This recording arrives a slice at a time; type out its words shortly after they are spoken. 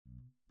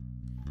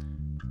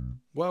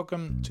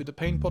Welcome to the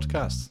Pain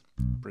Podcast,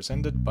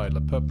 presented by Le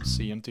Peuple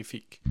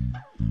Scientifique.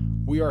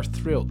 We are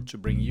thrilled to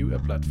bring you a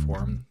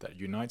platform that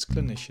unites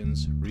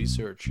clinicians,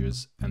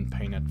 researchers, and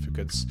pain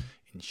advocates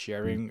in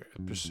sharing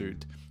a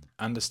pursuit,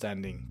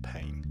 understanding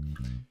pain.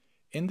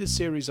 In this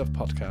series of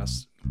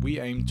podcasts, we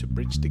aim to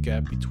bridge the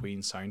gap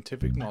between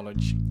scientific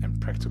knowledge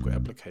and practical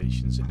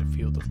applications in the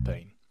field of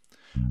pain.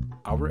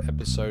 Our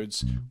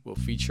episodes will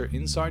feature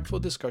insightful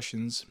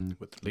discussions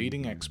with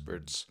leading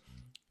experts,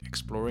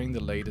 exploring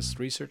the latest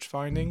research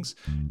findings,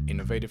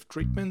 innovative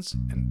treatments,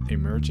 and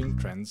emerging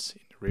trends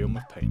in the realm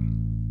of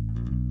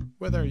pain.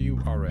 Whether you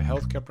are a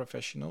healthcare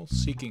professional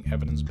seeking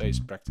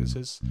evidence-based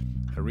practices,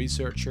 a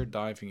researcher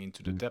diving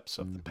into the depths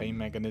of the pain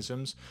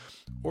mechanisms,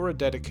 or a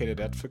dedicated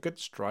advocate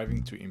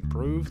striving to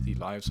improve the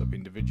lives of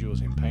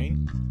individuals in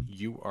pain,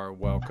 you are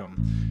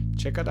welcome.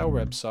 Check out our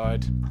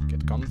website,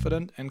 get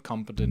confident and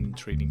competent in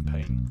treating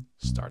pain.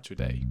 Start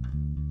today.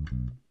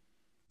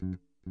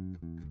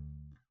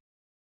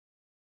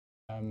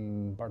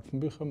 I'm Bart van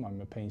Buchem. I'm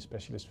a pain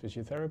specialist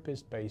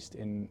physiotherapist based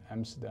in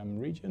Amsterdam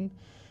region.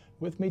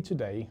 With me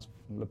today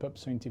from Le Peuple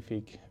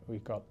Scientifique,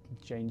 we've got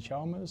Jane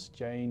Chalmers.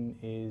 Jane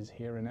is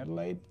here in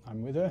Adelaide.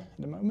 I'm with her at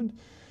the moment.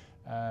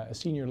 A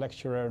senior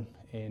lecturer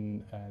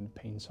in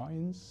pain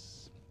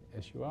science,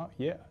 as you are.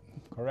 Yeah,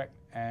 correct.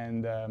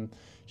 And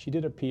she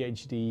did a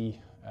PhD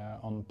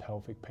on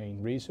pelvic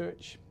pain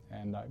research,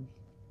 and I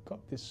got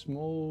this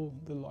small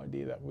little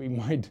idea that we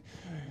might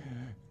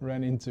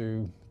run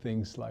into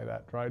things like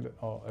that, right?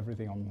 Or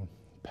everything on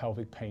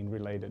pelvic pain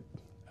related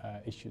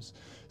issues.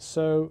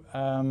 So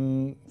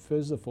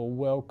first of all,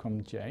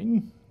 welcome,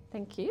 Jane.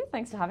 Thank you.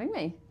 Thanks for having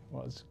me.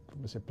 Well, it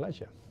was a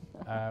pleasure.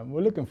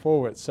 We're looking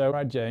forward. So,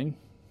 right, Jane,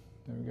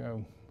 there we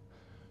go.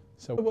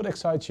 So what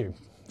excites you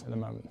at the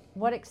moment?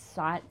 What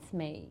excites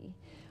me?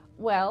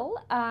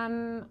 Well,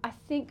 I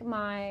think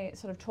my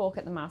sort of talk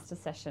at the master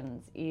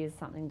sessions is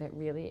something that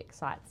really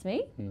excites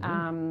me.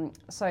 Mm-hmm.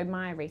 So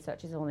my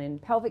research is all in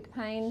pelvic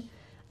pain,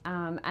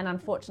 and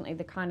unfortunately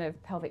the kind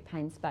of pelvic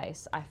pain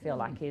space I feel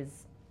like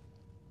is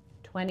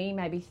 20,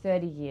 maybe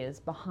 30 years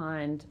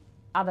behind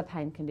other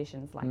pain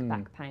conditions like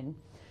back pain.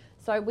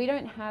 So we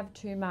don't have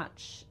too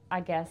much,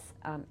 I guess,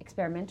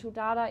 experimental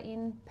data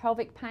in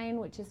pelvic pain,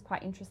 which is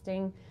quite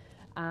interesting.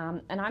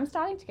 And I'm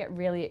starting to get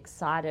really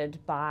excited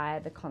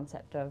by the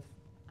concept of,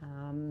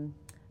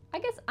 I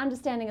guess,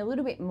 understanding a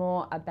little bit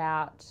more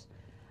about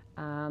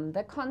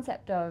the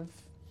concept of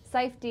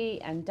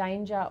safety and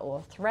danger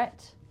or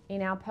threat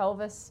in our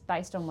pelvis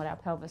based on what our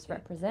pelvis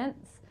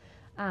represents.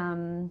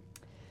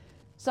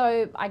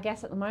 So I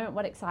guess at the moment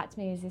what excites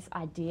me is this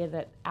idea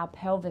that our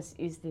pelvis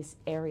is this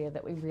area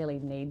that we really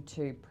need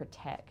to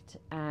protect.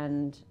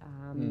 And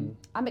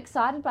I'm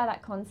excited by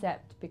that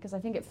concept because I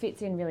think it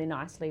fits in really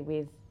nicely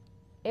with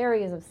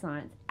areas of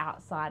science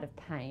outside of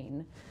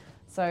pain.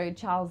 So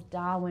Charles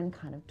Darwin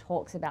kind of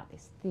talks about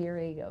this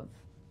theory of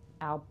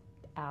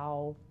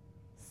our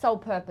sole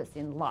purpose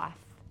in life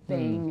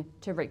being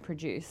to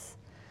reproduce.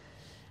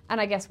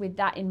 And I guess with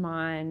that in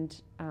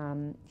mind,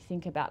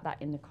 think about that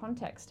in the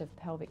context of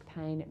pelvic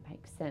pain, it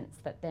makes sense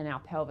that then our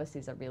pelvis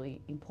is a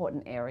really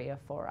important area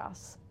for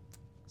us.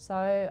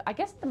 So I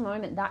guess at the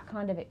moment that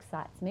kind of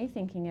excites me,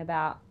 thinking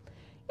about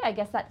I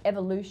guess that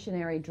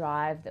evolutionary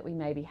drive that we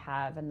maybe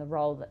have and the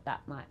role that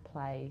that might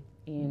play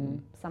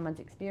in someone's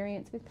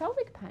experience with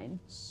pelvic pain.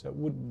 So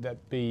would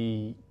that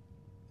be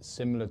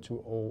similar to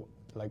all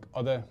like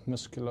other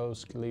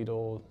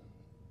musculoskeletal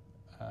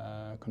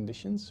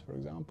conditions, for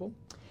example?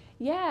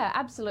 Yeah,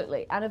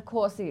 absolutely. And of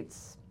course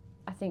it's,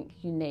 I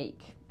think,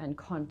 unique and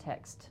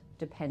context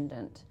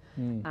dependent.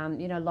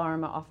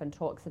 Lorimer often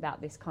talks about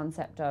this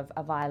concept of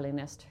a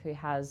violinist who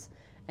has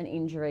an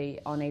injury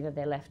on either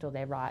their left or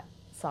their right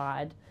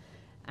side,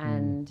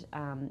 and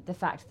the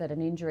fact that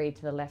an injury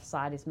to the left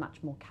side is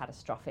much more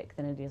catastrophic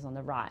than it is on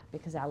the right,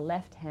 because our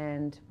left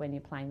hand when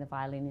you're playing the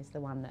violin is the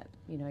one that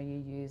you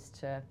use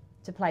to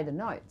play the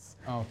notes.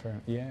 Oh,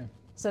 fair. Yeah.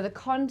 So the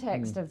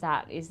context of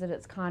that is that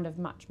it's kind of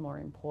much more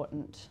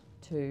important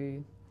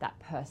to that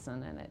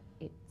person, and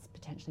it's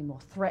potentially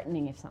more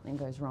threatening if something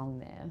goes wrong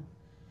there.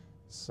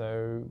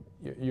 So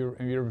you're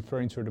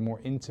referring to the more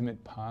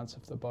intimate parts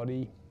of the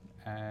body,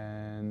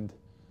 and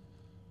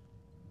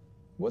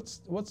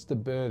what's the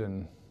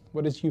burden?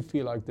 What does you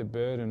feel like the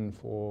burden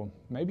for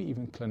maybe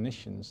even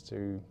clinicians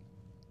to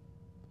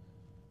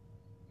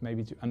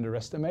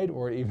underestimate,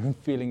 or even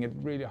feeling it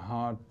really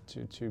hard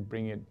to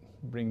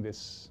bring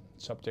this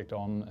subject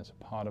on as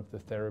a part of the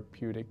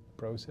therapeutic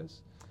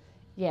process?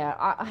 Yeah,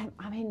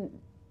 I mean,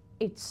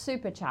 it's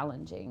super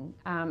challenging,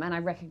 and I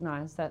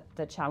recognise that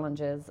the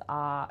challenges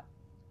are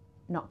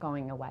not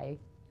going away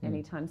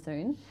anytime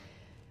soon.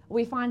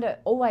 We find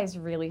it always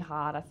really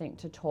hard, I think,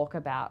 to talk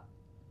about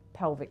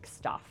pelvic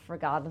stuff,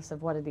 regardless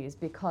of what it is,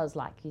 because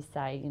like you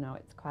say,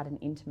 it's quite an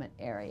intimate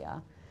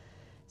area.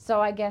 So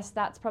I guess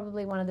that's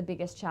probably one of the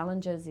biggest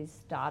challenges, is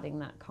starting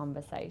that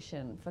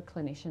conversation for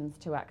clinicians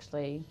to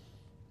actually,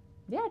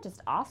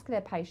 just ask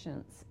their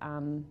patients,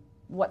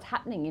 what's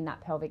happening in that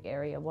pelvic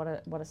area. What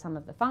are some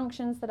of the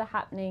functions that are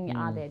happening?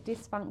 Are there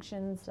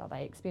dysfunctions? Are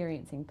they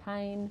experiencing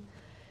pain?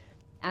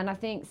 And I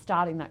think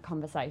starting that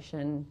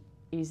conversation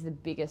is the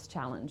biggest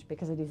challenge,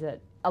 because it is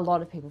a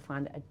lot of people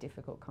find it a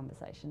difficult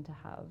conversation to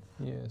have.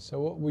 Yeah, so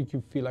what would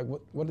you feel like,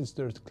 what is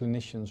the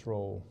clinician's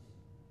role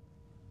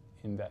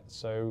in that?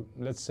 So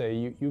let's say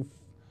you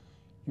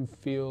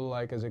feel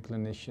like as a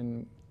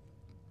clinician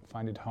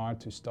find it hard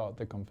to start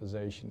the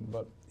conversation,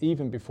 but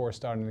even before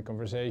starting the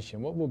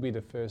conversation, what will be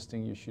the first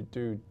thing you should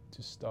do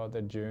to start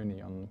that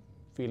journey on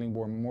feeling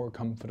more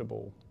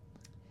comfortable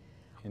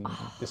in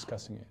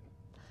discussing it?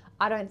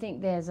 I don't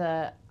think there's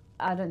a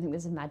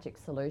magic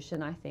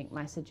solution. I think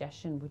my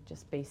suggestion would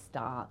just be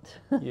start.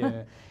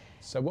 Yeah.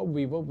 So what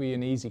would be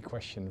an easy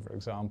question, for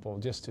example,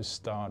 just to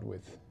start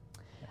with?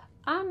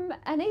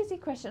 An easy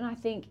question, I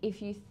think,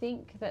 if you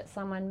think that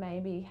someone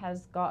maybe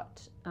has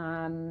got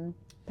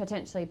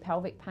potentially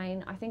pelvic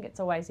pain, I think it's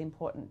always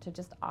important to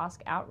just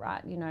ask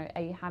outright, you know,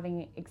 are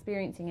you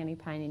experiencing any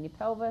pain in your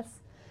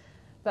pelvis?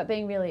 But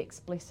being really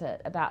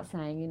explicit about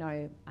saying, you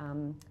know,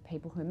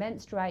 people who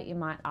menstruate, you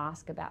might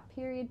ask about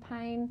period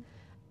pain.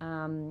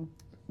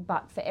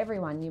 But for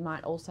everyone, you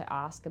might also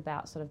ask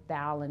about sort of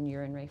bowel and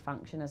urinary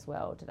function as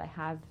well. Do they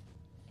have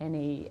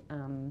any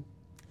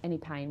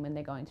pain when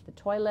they're going to the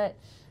toilet?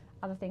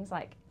 Other things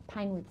like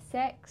pain with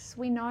sex.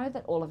 We know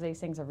that all of these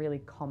things are really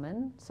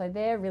common, so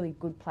they're really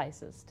good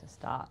places to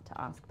start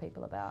to ask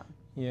people about.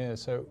 Yeah,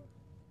 so,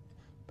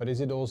 but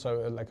is it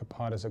also like a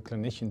part as a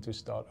clinician to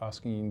start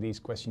asking these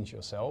questions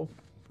yourself,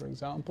 for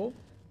example?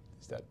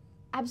 Is that?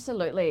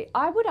 Absolutely.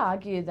 I would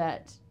argue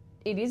that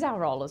it is our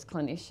role as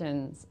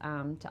clinicians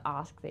to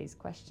ask these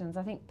questions.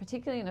 I think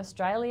particularly in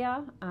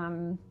Australia,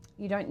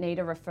 you don't need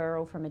a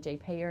referral from a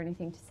GP or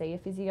anything to see a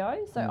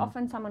physio. So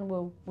often someone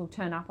will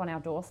turn up on our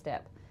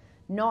doorstep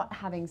not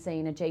having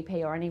seen a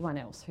GP or anyone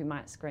else who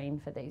might screen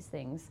for these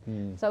things.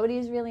 So it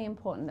is really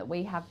important that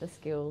we have the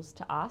skills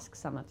to ask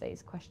some of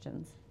these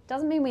questions.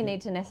 Doesn't mean we need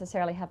to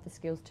necessarily have the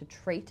skills to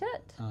treat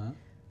it,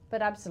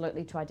 but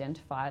absolutely to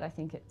identify it. I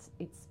think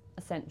it's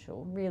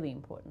essential, really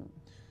important.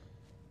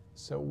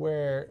 So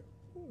where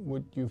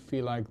would you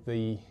feel like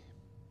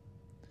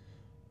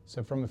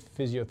so from a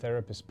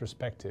physiotherapist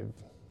perspective,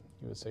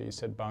 you would say you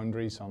set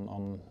boundaries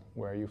on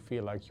where you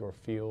feel like your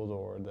field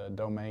or the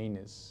domain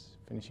is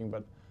finishing,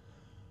 but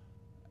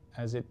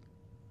as it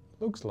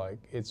looks like,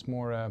 it's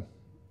more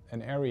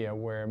an area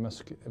where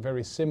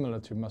very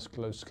similar to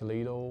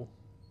musculoskeletal.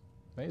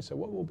 Right? So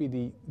what will be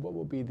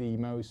the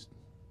most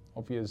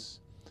obvious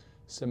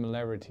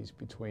similarities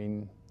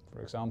between,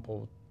 for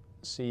example,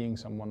 treating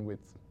someone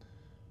with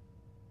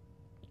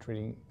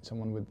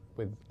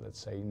let's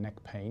say neck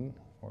pain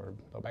or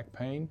low back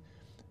pain,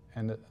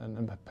 and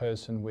a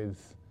person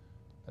with,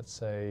 let's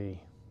say,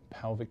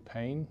 pelvic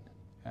pain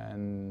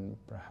and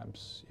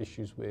perhaps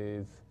issues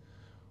with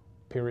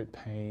period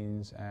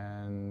pains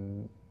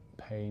and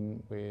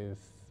pain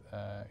with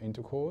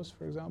intercourse,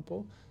 for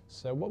example.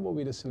 So what will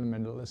be the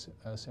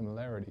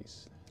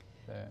similarities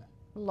there?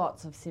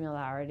 Lots of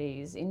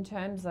similarities in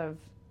terms of,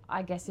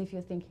 I guess if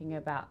you're thinking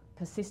about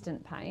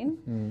persistent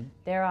pain,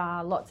 there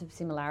are lots of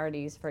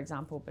similarities, for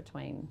example,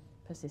 between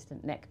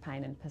persistent neck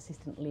pain and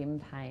persistent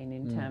limb pain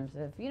in terms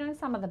of, you know,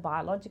 some of the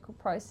biological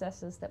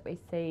processes that we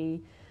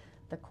see,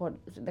 the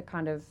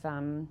kind of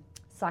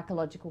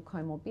psychological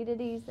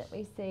comorbidities that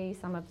we see,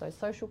 some of those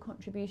social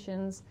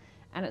contributions,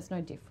 and it's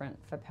no different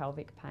for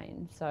pelvic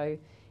pain. So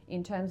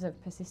in terms of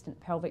persistent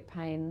pelvic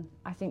pain,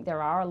 I think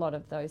there are a lot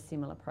of those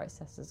similar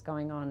processes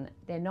going on.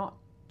 They're not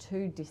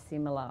too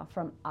dissimilar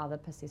from other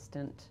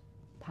persistent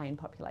pain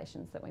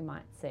populations that we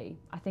might see.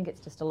 I think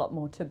it's just a lot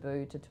more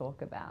taboo to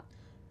talk about.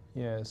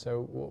 Yeah,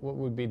 so what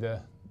would be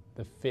the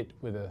fit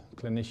with the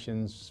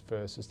clinicians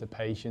versus the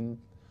patient,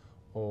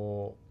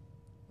 or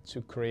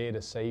to create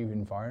a safe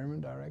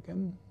environment, I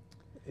reckon?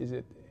 Is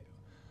it,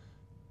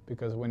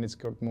 because when it's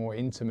got more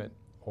intimate,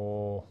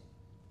 or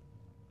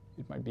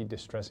it might be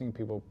distressing,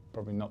 people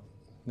probably not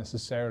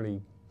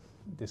necessarily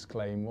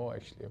disclaim, well,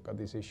 actually I've got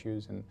these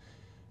issues, and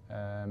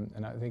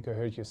I think I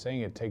heard you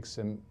saying it takes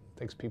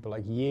people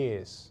like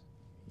years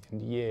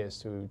and years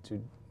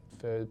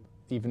to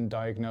even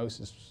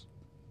diagnosis,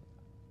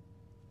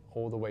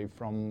 all the way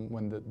from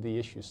when the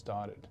issue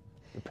started,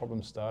 the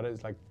problem started.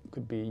 It's like,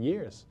 could be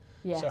years.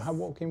 Yes. So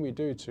what can we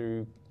do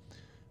to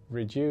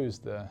reduce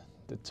the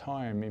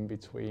time in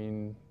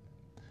between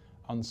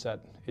onset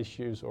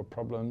issues or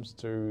problems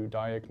to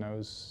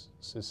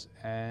diagnosis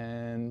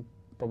and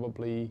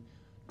probably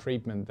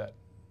treatment that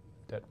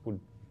would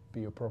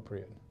be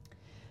appropriate?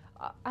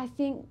 I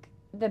think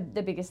the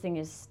biggest thing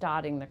is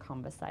starting the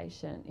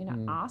conversation, you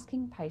know,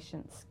 asking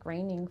patients,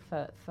 screening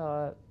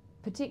for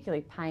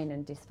particularly pain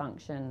and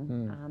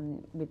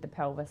dysfunction with the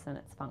pelvis and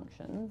its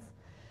functions.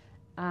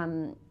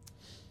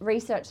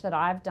 Research that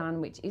I've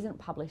done, which isn't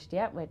published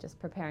yet, we're just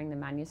preparing the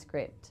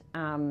manuscript,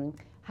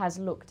 has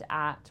looked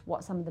at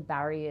what some of the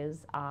barriers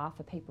are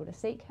for people to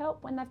seek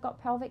help when they've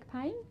got pelvic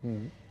pain.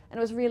 And it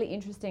was really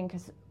interesting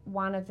because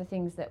one of the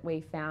things that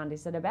we found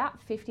is that about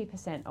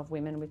 50% of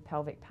women with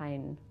pelvic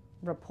pain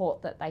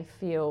report that they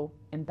feel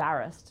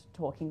embarrassed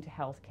talking to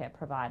healthcare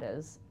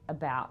providers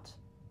about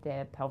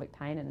their pelvic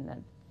pain and the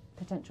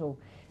potential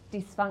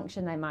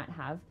dysfunction they might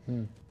have.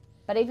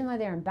 But even though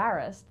they're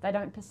embarrassed, they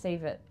don't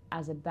perceive it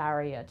as a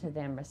barrier to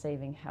them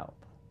receiving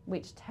help,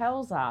 which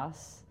tells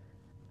us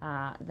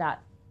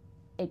that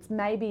it's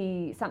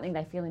maybe something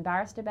they feel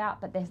embarrassed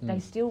about, but they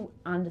still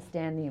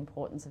understand the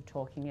importance of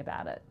talking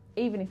about it,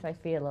 even if they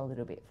feel a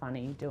little bit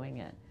funny doing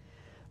it.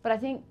 But I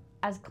think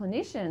as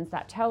clinicians,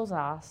 that tells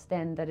us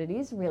then that it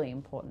is really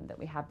important that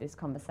we have this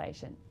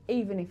conversation,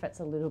 even if it's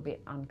a little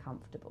bit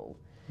uncomfortable.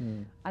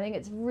 I think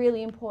it's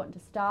really important to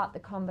start the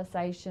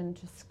conversation,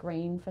 to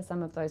screen for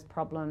some of those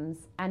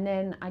problems. And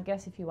then I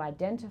guess if you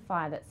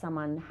identify that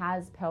someone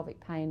has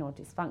pelvic pain or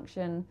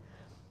dysfunction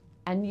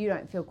and you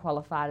don't feel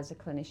qualified as a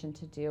clinician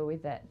to deal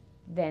with it,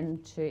 then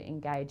to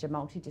engage a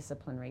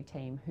multidisciplinary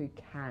team who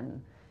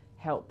can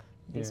help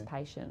this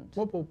patient.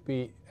 What will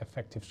be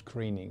effective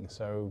screening?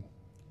 So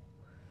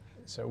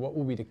what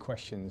will be the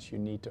questions you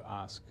need to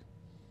ask?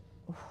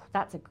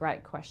 That's a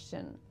great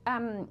question.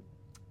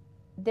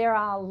 There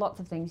are lots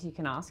of things you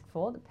can ask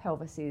for. The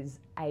pelvis is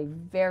a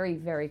very,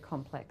 very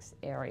complex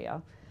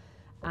area.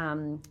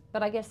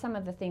 But I guess some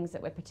of the things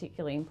that are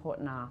particularly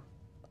important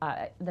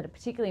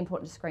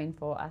to screen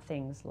for are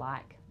things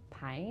like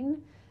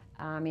pain.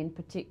 In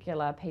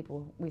particular,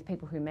 people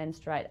who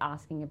menstruate,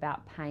 asking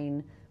about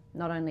pain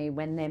not only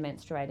when they're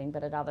menstruating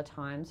but at other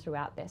times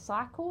throughout their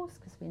cycles,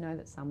 because we know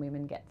that some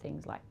women get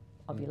things like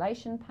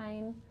ovulation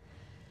pain.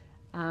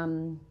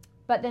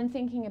 But then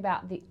thinking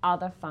about the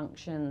other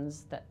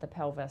functions that the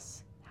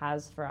pelvis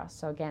has for us.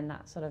 So again,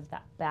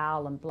 that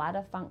bowel and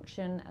bladder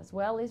function as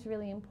well is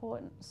really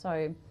important.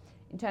 So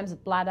in terms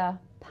of bladder,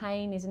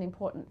 pain is an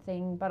important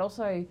thing, but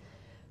also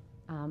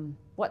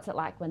what's it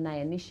like when they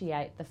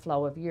initiate the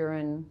flow of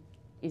urine?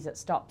 Is it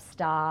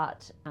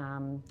stop-start?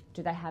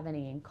 Do they have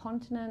any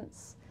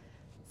incontinence?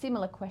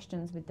 Similar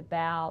questions with the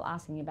bowel,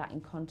 asking about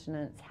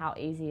incontinence. How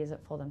easy is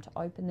it for them to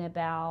open their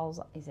bowels?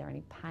 Is there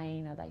any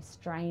pain? Are they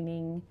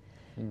straining?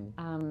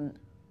 And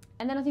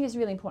then I think it's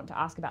really important to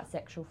ask about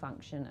sexual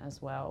function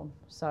as well.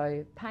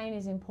 So pain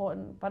is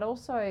important, but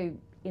also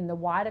in the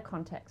wider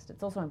context,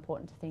 it's also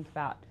important to think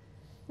about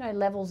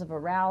levels of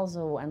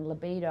arousal and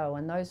libido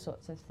and those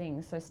sorts of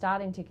things. So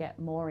starting to get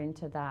more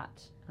into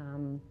that,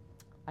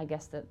 I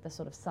guess the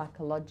sort of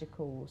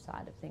psychological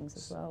side of things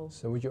as well.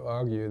 So would you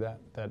argue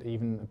that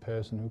even a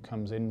person who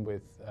comes in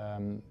with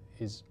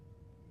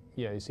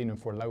you've seen them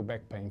for low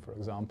back pain, for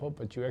example,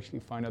 but you actually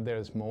find out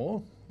there's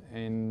more,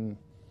 and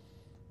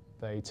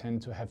they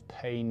tend to have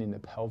pain in the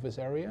pelvis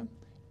area.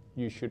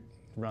 You should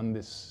run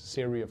this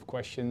series of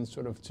questions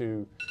sort of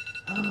to,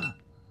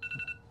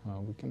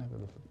 well, we can have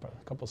a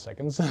couple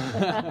seconds,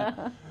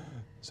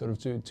 sort of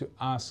to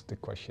ask the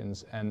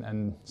questions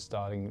and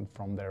starting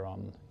from there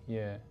on.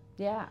 Yeah.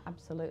 Yeah,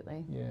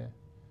 absolutely. Yeah.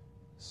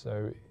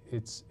 So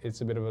it's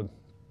a bit of a,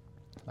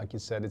 like you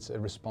said, it's a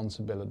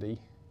responsibility.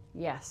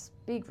 Yes,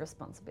 big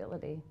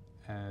responsibility.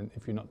 And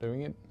if you're not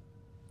doing it,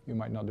 you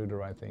might not do the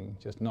right thing,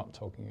 just not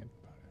talking about it.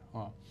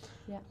 Oh.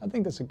 Yeah. I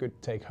think that's a good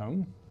take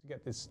home. To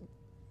get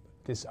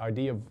this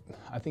idea of,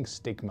 I think,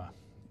 stigma.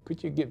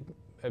 Could you give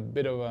a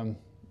bit of a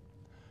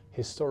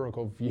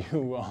historical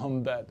view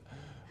on that?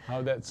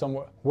 How that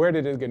where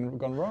did it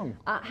gone wrong?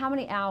 How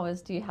many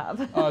hours do you have?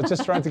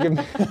 Just trying to give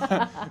me,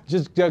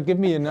 just give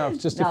me enough,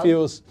 just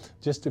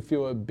to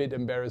feel a bit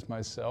embarrassed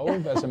myself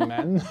as a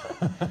man.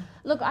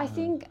 Look, I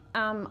think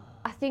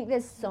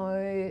there's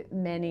so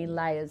many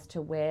layers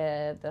to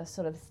where the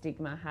sort of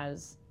stigma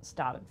has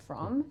started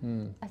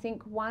from. I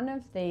think one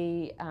of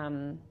the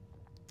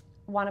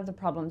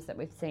problems that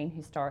we've seen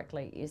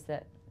historically is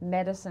that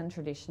medicine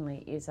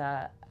traditionally is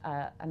a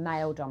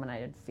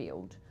male-dominated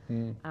field.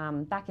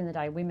 Back in the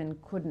day, women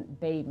couldn't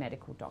be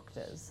medical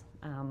doctors.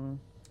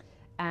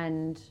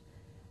 And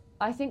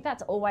I think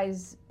that's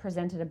always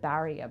presented a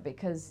barrier,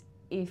 because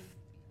if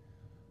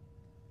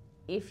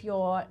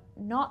you're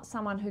not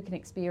someone who can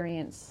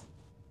experience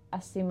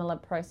a similar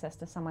process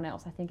to someone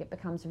else, I think it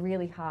becomes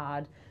really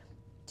hard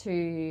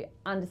to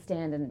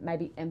understand and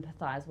maybe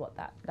empathise what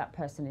that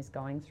person is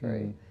going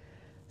through.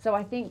 So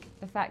I think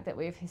the fact that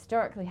we've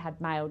historically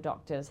had male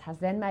doctors has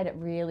then made it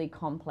really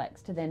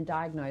complex to then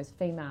diagnose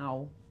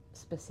female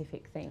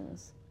specific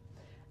things.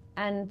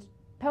 And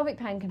pelvic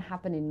pain can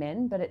happen in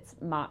men, but it's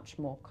much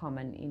more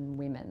common in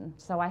women.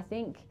 So I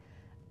think,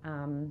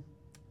 having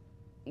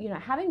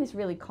this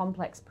really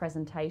complex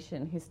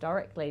presentation,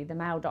 historically, the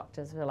male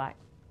doctors were like,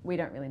 we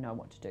don't really know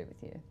what to do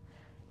with you.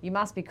 You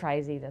must be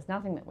crazy. There's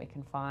nothing that we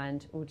can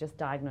find. We'll just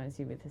diagnose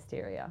you with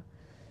hysteria.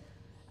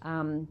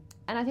 And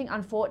I think,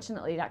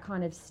 unfortunately, that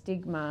kind of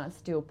stigma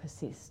still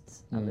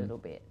persists a little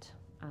bit.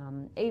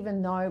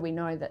 Even though we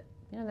know that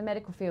the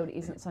medical field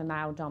isn't so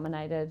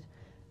male-dominated,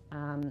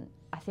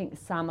 I think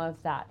some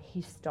of that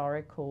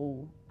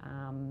historical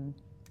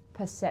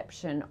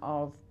perception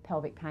of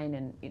pelvic pain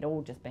and it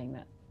all just being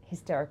that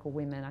hysterical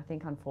women, I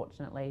think,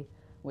 unfortunately,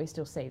 we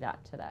still see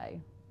that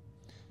today.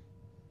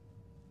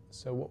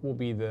 So what will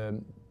be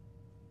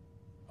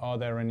are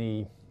there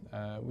any,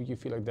 would you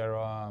feel like there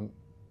are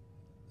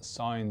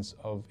signs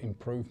of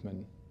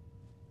improvement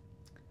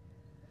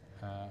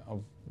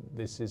of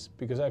this is,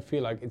 because I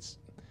feel like it's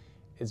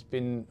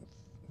been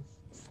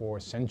for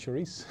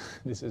centuries.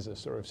 This is a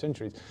sort of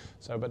centuries.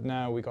 So, but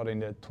now we got in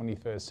the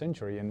 21st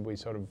century and we're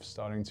sort of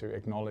starting to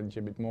acknowledge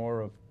a bit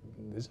more of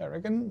this, I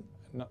reckon.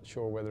 Not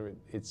sure whether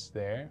it's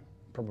there,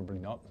 probably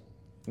not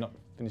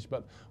finished,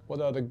 but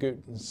what are the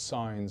good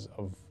signs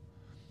of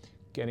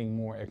getting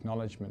more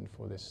acknowledgement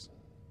for this?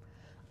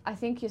 I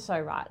think you're so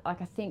right.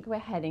 Like, I think we're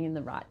heading in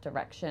the right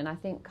direction. I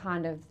think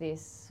kind of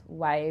this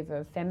wave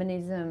of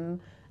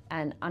feminism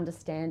and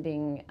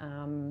understanding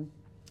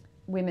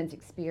women's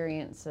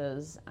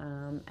experiences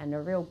and a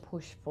real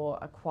push for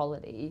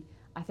equality,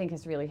 I think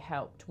has really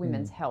helped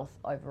women's health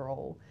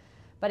overall.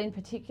 But in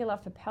particular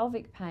for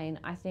pelvic pain,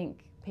 I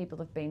think people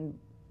have been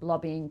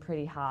lobbying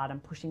pretty hard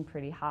and pushing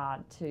pretty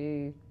hard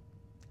to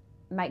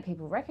make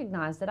people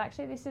recognise that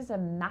actually this is a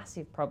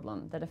massive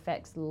problem that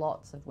affects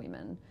lots of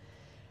women.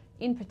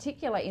 In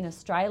particular in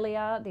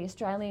Australia, the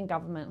Australian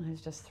government has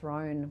just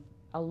thrown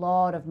a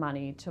lot of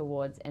money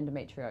towards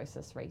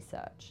endometriosis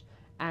research.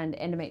 And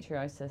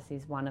endometriosis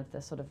is one of the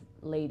sort of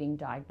leading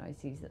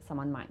diagnoses that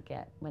someone might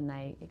get when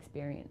they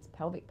experience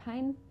pelvic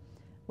pain.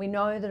 We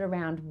know that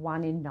around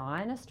 1 in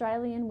 9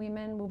 Australian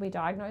women will be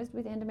diagnosed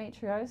with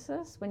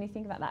endometriosis. When you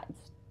think about that,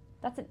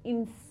 that's an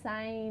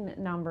insane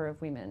number of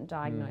women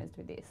diagnosed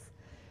with this.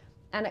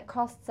 And it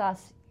costs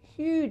us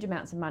huge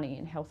amounts of money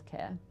in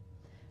healthcare.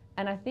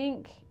 And I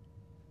think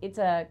it's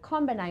a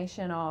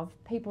combination of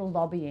people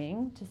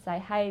lobbying to say,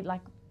 hey,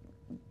 like,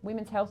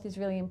 women's health is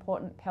really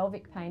important,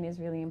 pelvic pain is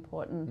really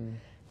important,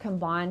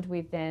 combined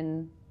with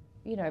then,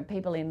 you know,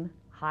 people in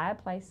higher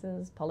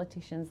places,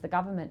 politicians, the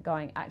government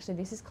going, actually,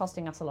 this is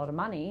costing us a lot of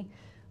money,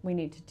 we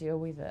need to deal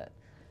with it.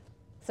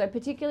 So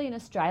particularly in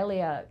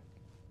Australia,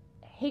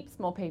 heaps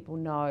more people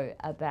know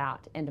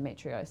about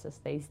endometriosis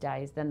these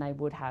days than they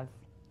would have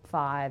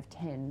 5,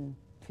 10,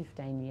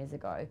 15 years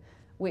ago,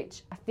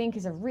 which I think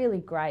is a really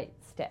great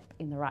step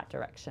in the right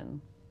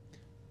direction.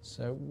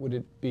 So would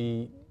it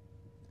be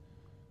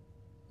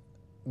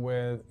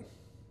where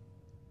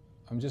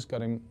I'm just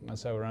getting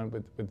myself around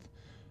with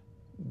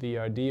the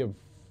idea of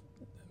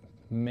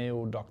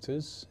male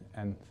doctors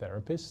and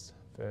therapists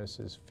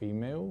versus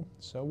female.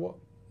 So what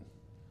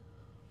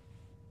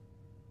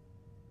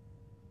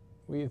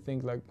do you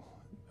think, like,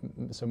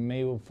 so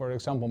male, for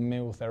example,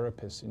 male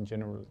therapists in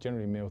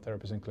generally male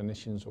therapists and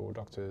clinicians or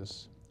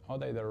doctors, are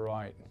they the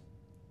right?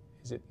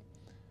 Is it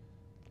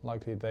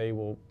likely they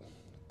will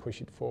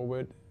push it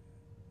forward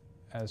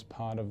as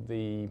part of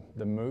the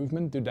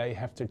movement? Do they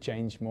have to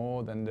change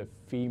more than the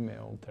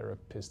female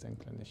therapists and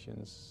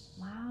clinicians?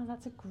 Wow,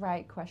 that's a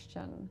great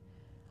question.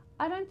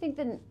 I don't think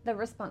the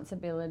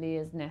responsibility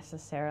is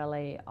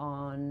necessarily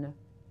on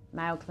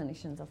male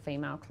clinicians or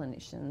female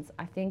clinicians.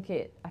 I think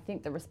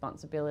the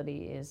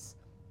responsibility is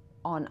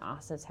on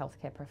us as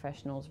healthcare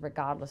professionals,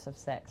 regardless of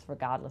sex,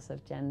 regardless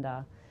of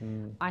gender.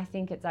 I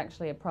think it's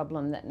actually a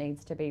problem that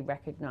needs to be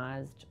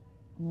recognised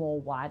more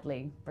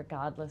widely,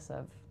 regardless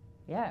of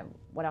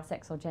what our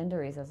sex or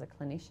gender is as a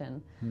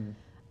clinician.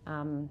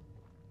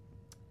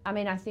 I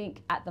mean, I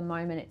think at the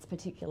moment it's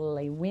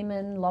particularly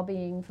women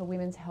lobbying for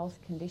women's health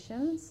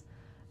conditions.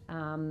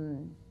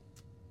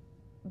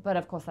 But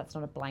of course that's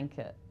not a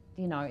blanket.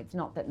 You know, it's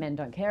not that men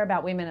don't care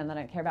about women and they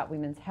don't care about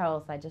women's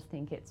health. I just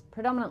think it's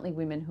predominantly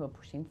women who are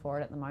pushing for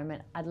it at the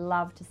moment. I'd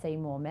love to see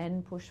more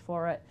men push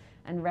for it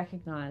and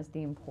recognise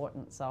the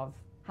importance of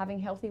having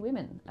healthy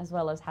women as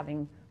well as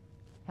having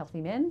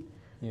healthy men.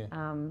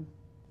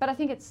 But I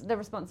think the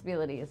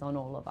responsibility is on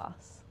all of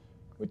us.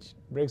 Which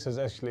brings us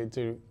actually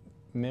to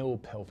male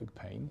pelvic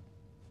pain,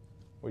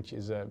 which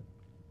is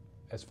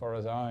as far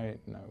as I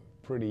know,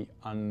 pretty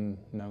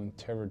unknown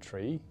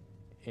territory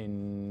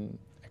in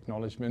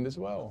acknowledgement as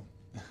well.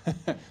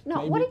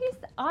 No, what do you?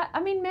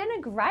 I mean, men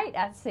are great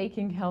at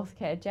seeking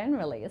healthcare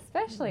generally,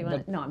 especially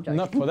when. No, I'm joking.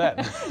 Not for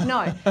that.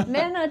 No,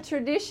 men are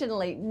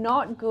traditionally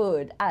not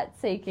good at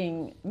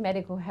seeking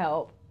medical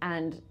help,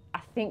 and I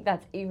think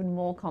that's even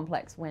more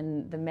complex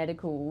when the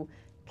medical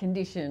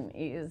condition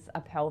is a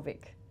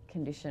pelvic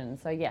condition.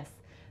 So yes,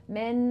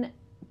 men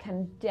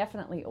can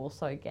definitely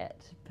also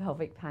get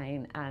pelvic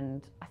pain,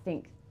 and I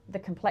think the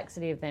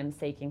complexity of them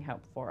seeking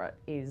help for it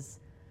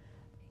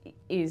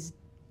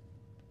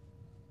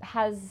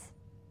has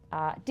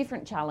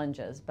different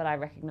challenges, but I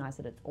recognise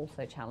that it's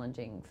also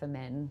challenging for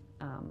men.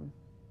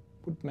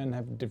 Would men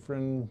have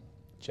different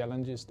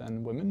challenges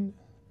than women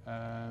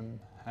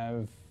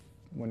have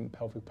when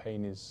pelvic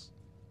pain is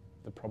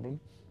the problem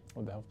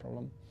or the health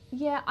problem?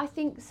 Yeah, I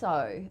think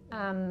so.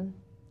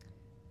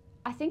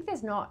 I think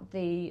there's not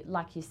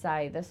like you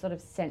say, the sort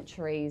of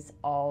centuries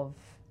of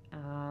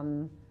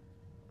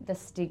the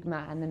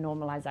stigma and the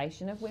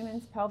normalisation of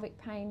women's pelvic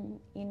pain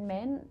in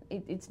men.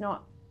 It's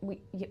not, we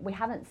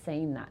haven't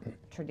seen that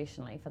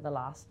traditionally for the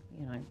last,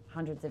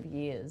 hundreds of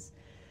years.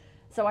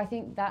 So I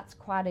think that's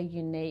quite a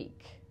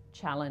unique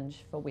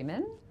challenge for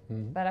women.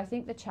 But I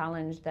think the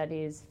challenge that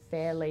is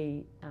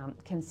fairly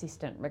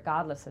consistent,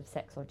 regardless of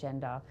sex or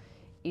gender,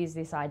 is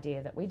this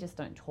idea that we just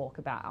don't talk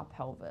about our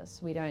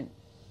pelvis. We don't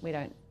We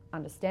don't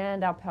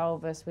understand our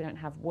pelvis. We don't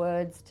have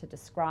words to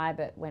describe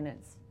it when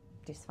it's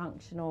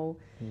dysfunctional.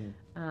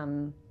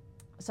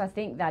 So I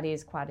think that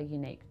is quite a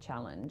unique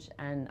challenge,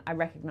 and I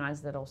recognise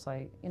that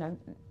also, you know,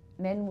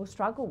 men will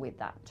struggle with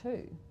that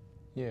too.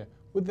 Yeah.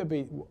 Would there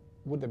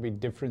be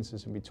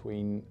differences in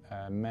between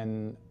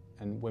men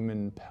and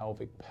women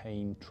pelvic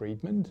pain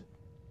treatment?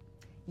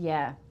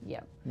 Yeah.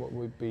 What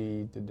would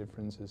be the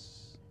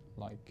differences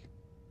like?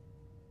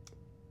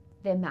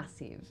 They're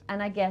massive,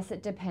 and I guess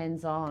it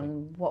depends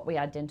on what we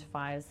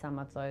identify as some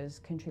of those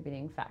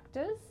contributing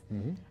factors.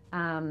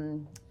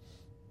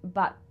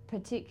 But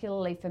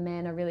particularly for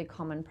men, a really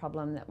common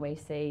problem that we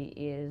see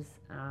is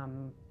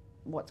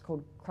what's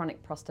called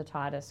chronic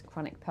prostatitis,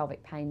 chronic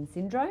pelvic pain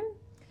syndrome,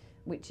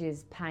 which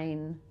is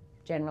pain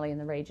generally in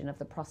the region of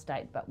the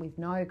prostate, but with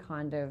no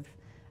kind of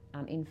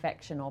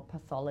infection or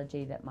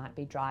pathology that might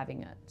be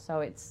driving it.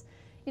 So it's,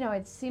 you know,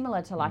 it's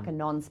similar to like a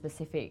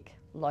non-specific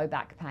low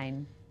back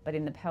pain, but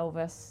in the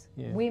pelvis.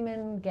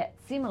 Women get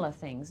similar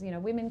things. You know,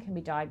 women can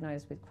be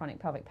diagnosed with chronic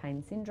pelvic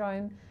pain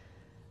syndrome,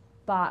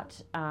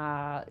 but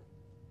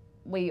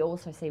we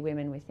also see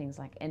women with things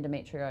like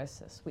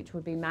endometriosis, which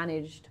would be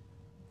managed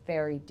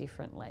very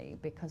differently,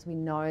 because we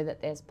know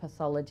that there's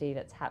pathology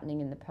that's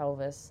happening in the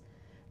pelvis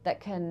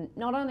that can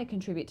not only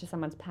contribute to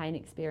someone's pain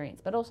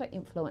experience, but also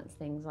influence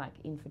things like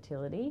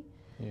infertility.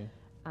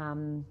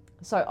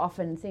 So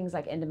often things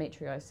like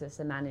endometriosis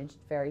are managed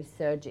very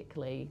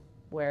surgically,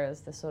 whereas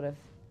the sort of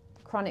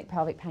chronic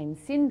pelvic pain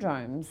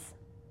syndromes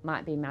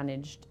might be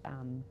managed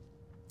from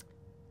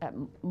a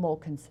more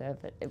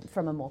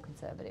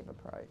conservative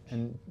approach.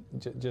 And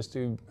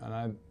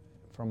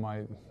from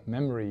my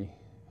memory,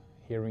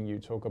 hearing you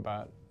talk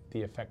about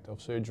the effect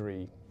of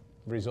surgery,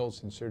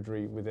 results in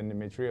surgery with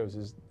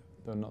endometriosis,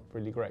 they're not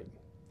really great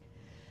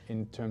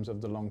in terms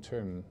of the long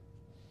term.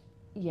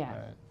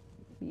 They're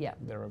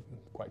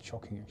quite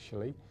shocking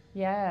actually.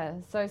 Yeah,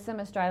 so some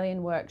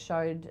Australian work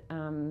showed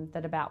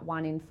that about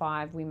 1 in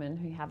 5 women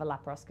who have a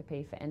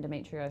laparoscopy for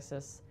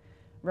endometriosis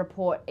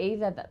report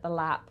either that the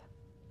lap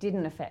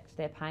didn't affect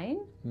their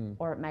pain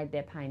or it made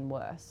their pain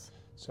worse.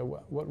 So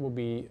what would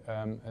be,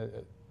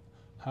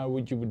 how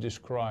would you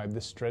describe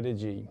the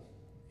strategy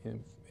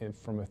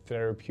from a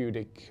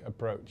therapeutic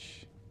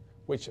approach?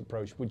 Which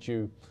approach would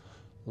you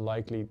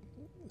likely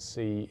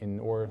see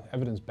or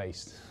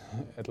evidence-based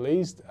at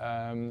least,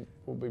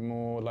 would be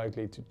more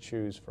likely to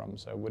choose from?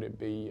 So would it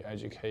be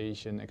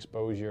education,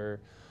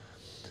 exposure,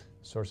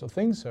 sorts of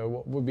things? So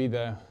what would be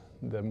the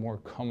more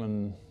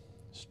common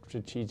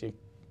strategic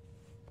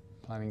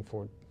planning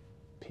for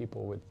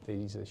people with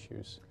these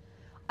issues?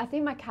 I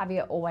think my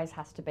caveat always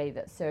has to be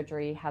that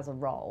surgery has a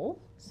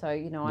role. So,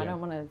 you know, I don't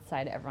want to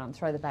say to everyone,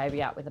 throw the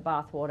baby out with the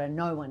bathwater,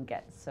 no one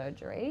gets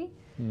surgery.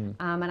 And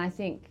I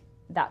think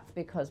that's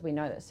because we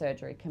know that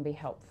surgery can be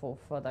helpful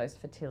for those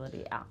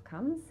fertility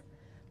outcomes.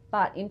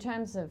 But in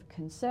terms of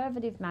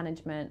conservative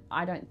management,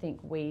 I don't think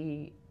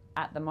we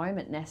at the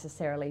moment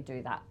necessarily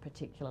do that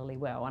particularly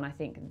well. And I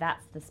think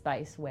that's the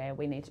space where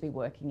we need to be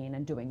working in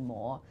and doing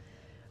more.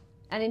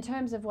 And in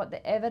terms of what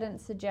the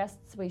evidence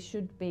suggests we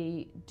should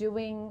be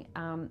doing,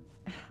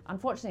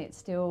 unfortunately it's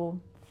still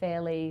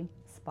fairly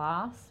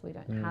sparse. We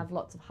don't have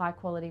lots of high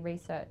quality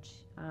research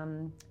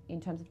in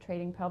terms of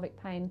treating pelvic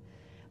pain.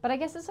 But I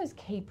guess it's those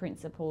key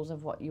principles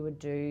of what you would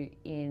do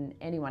in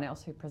anyone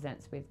else who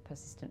presents with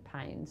persistent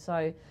pain.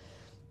 So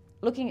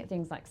looking at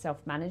things like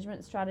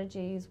self-management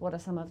strategies, what are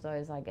some of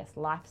those, I guess,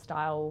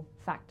 lifestyle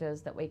factors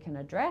that we can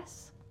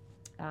address?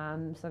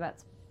 So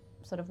that's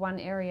sort of one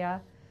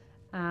area.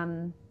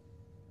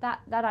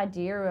 That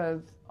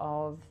idea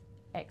of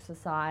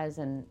exercise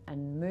and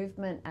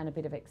movement and a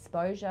bit of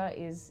exposure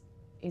is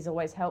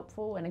always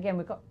helpful. And again,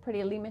 we've got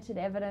pretty limited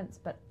evidence,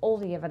 but all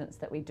the evidence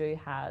that we do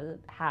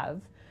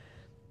have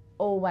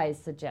always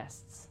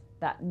suggests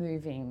that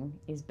moving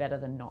is better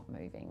than not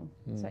moving.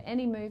 So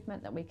any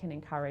movement that we can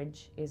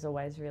encourage is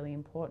always really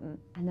important.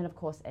 And then of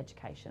course,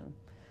 education.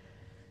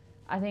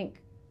 I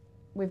think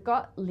we've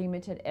got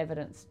limited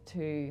evidence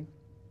to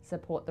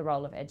support the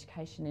role of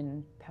education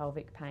in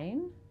pelvic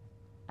pain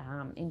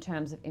in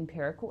terms of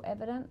empirical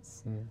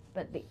evidence,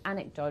 but the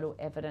anecdotal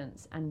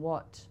evidence and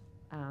what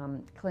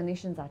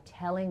clinicians are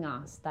telling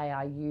us they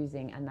are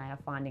using and they are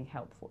finding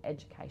helpful,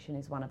 education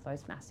is one of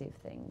those massive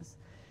things.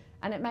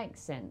 And it makes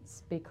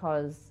sense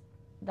because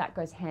that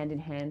goes hand in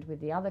hand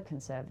with the other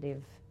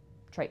conservative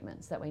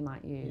treatments that we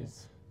might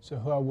use. So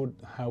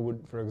how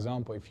would, for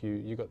example, if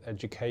you got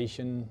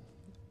education,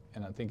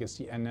 and I think it's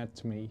the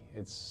anatomy,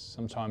 it's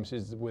sometimes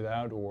it's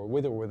without or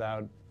with or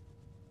without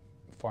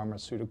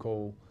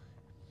pharmaceutical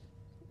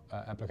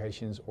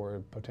applications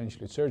or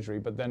potentially surgery,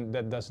 but then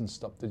that doesn't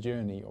stop the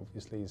journey,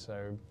 obviously.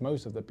 So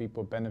most of the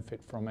people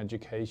benefit from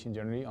education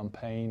generally on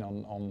pain,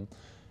 on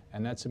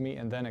anatomy,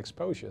 and then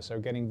exposure. So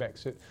getting back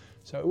to,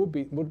 so it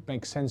would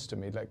make sense to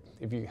me, like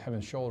if you have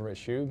a shoulder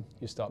issue,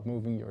 you start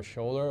moving your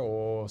shoulder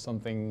or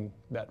something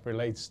that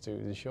relates to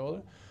the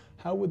shoulder.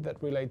 How would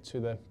that relate to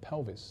the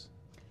pelvis?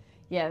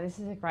 Yeah, this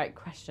is a great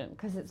question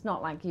because it's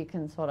not like you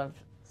can sort of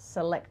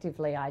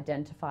selectively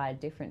identify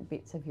different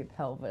bits of your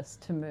pelvis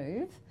to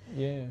move.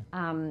 Yeah.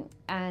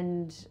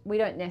 And we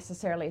don't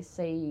necessarily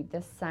see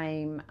the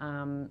same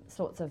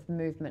sorts of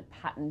movement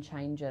pattern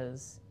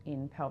changes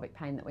in pelvic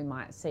pain that we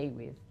might see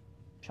with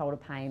shoulder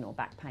pain or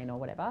back pain or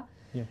whatever.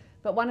 Yeah.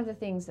 But one of the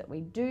things that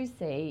we do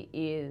see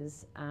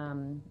is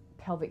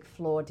pelvic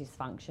floor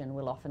dysfunction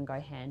will often go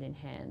hand in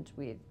hand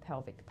with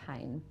pelvic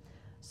pain.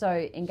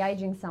 So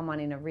engaging someone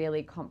in a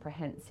really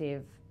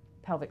comprehensive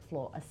pelvic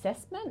floor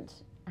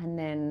assessment, and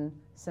then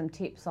some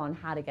tips on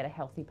how to get a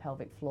healthy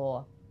pelvic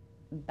floor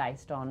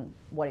based on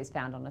what is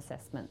found on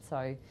assessment.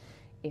 So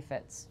if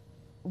it's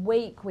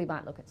weak, we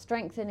might look at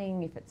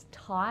strengthening. If it's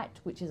tight,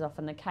 which is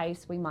often the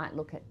case, we might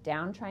look at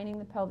down training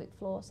the pelvic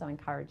floor, so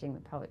encouraging the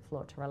pelvic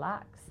floor to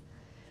relax.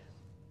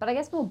 But I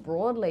guess more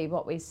broadly,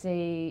 what we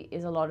see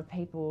is a lot of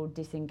people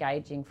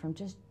disengaging from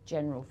just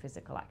general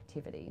physical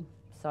activity.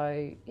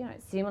 So, you know,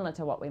 similar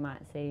to what we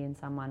might see in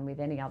someone with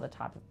any other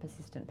type of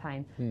persistent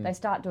pain, they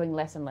start doing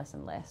less and less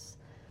and less.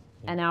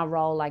 Yeah. And our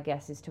role, I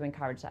guess, is to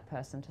encourage that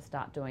person to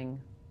start doing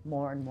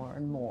more and more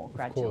and more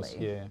gradually. Of course,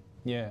 yeah,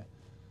 yeah.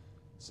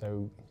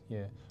 So,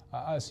 yeah,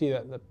 I see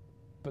that,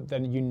 but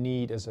then you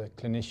need, as a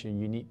clinician,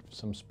 you need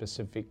some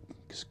specific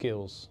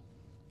skills.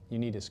 You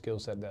need a skill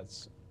set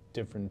that's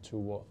different to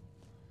what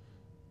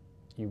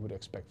you would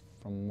expect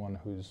from one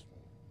who's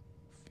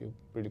feel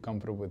really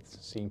comfortable with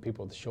seeing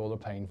people with shoulder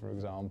pain, for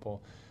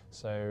example.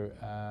 So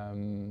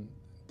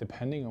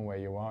depending on where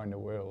you are in the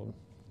world,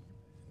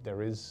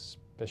 there is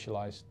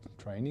specialized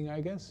training, I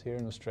guess. Here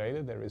in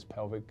Australia, there is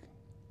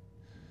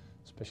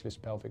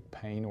specialist pelvic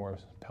pain or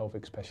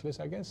pelvic specialist,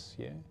 I guess.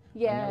 Yeah.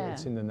 Yeah. I know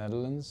it's in the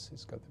Netherlands.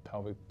 It's got the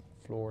pelvic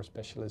floor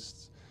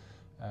specialists.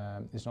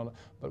 It's not.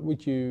 But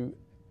would you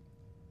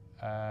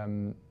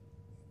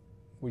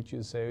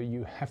say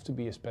you have to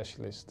be a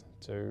specialist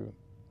to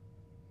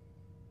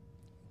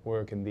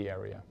work in the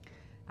area?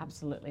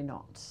 Absolutely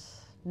not.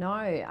 No,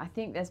 I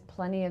think there's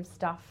plenty of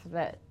stuff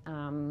that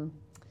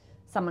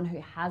someone who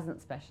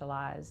hasn't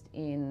specialised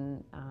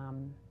in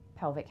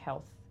pelvic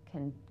health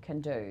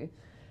can do.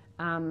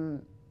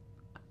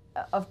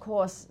 Of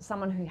course,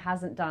 someone who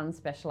hasn't done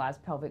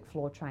specialised pelvic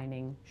floor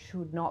training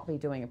should not be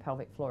doing a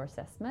pelvic floor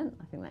assessment.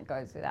 I think that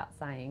goes without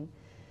saying.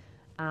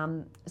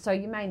 So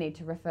you may need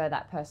to refer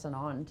that person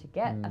on to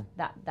get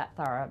that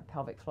thorough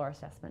pelvic floor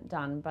assessment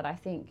done. But I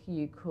think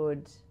you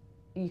could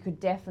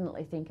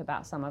definitely think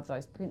about some of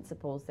those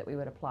principles that we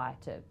would apply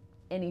to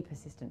any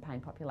persistent pain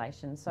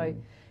population. So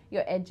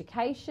your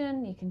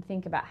education, you can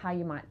think about how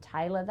you might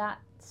tailor that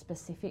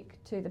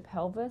specific to the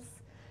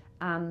pelvis.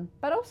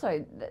 But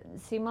also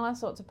similar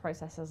sorts of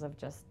processes of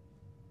just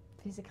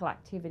physical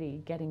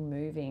activity, getting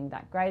moving,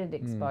 that graded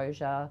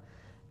exposure.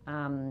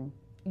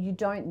 You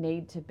don't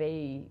need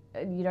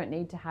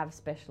to have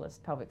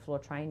specialist pelvic floor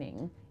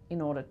training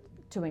in order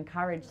to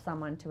encourage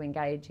someone to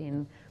engage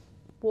in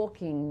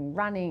walking,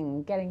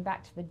 running, getting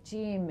back to the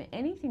gym,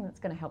 anything that's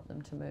going to help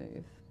them to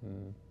move.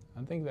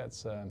 I think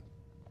that's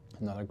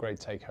another great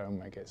take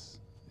home, I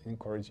guess.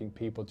 Encouraging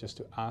people just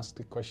to ask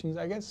the questions,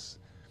 I guess.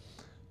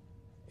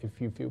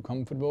 If you feel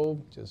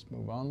comfortable, just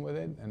move on with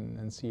it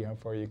and see how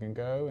far you can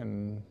go,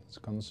 and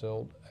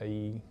consult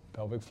a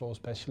pelvic floor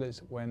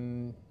specialist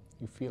when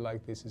you feel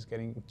like this is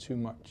getting too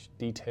much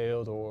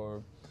detailed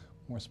or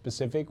more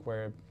specific,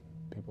 where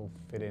people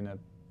fit in a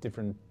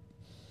different,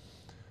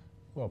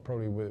 well,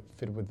 probably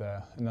fit with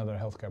another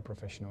healthcare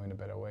professional in a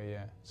better way,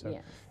 yeah. So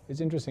yes. It's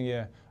interesting,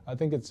 yeah. I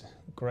think it's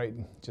great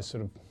just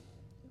sort of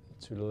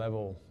to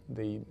level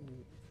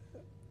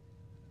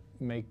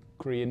not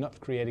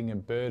creating a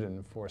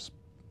burden for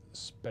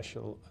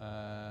speciality.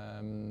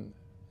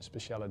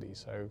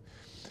 So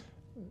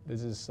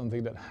this is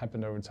something that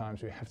happened over time,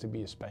 so you have to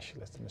be a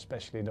specialist and a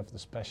specialist of the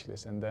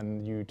specialist, and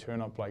then you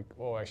turn up like,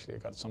 oh, actually I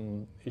got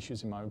some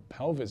issues in my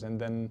pelvis, and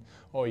then,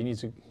 oh, you need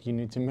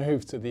to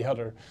move to the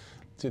other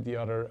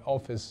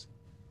office.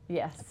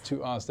 Yes.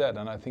 To ask that,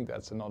 and I think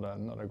that's not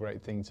a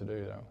great thing to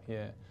do, though.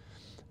 Yeah.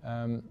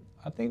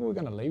 I think we're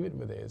going to leave it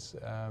with this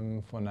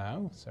for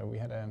now. So we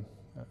had a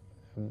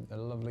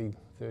lovely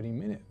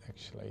 30-minute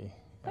actually.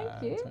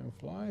 Thank you. Time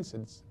flies.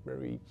 It's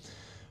very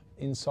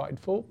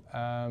insightful.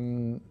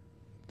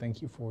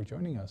 Thank you for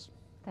joining us.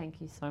 Thank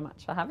you so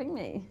much for having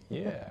me.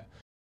 Yeah.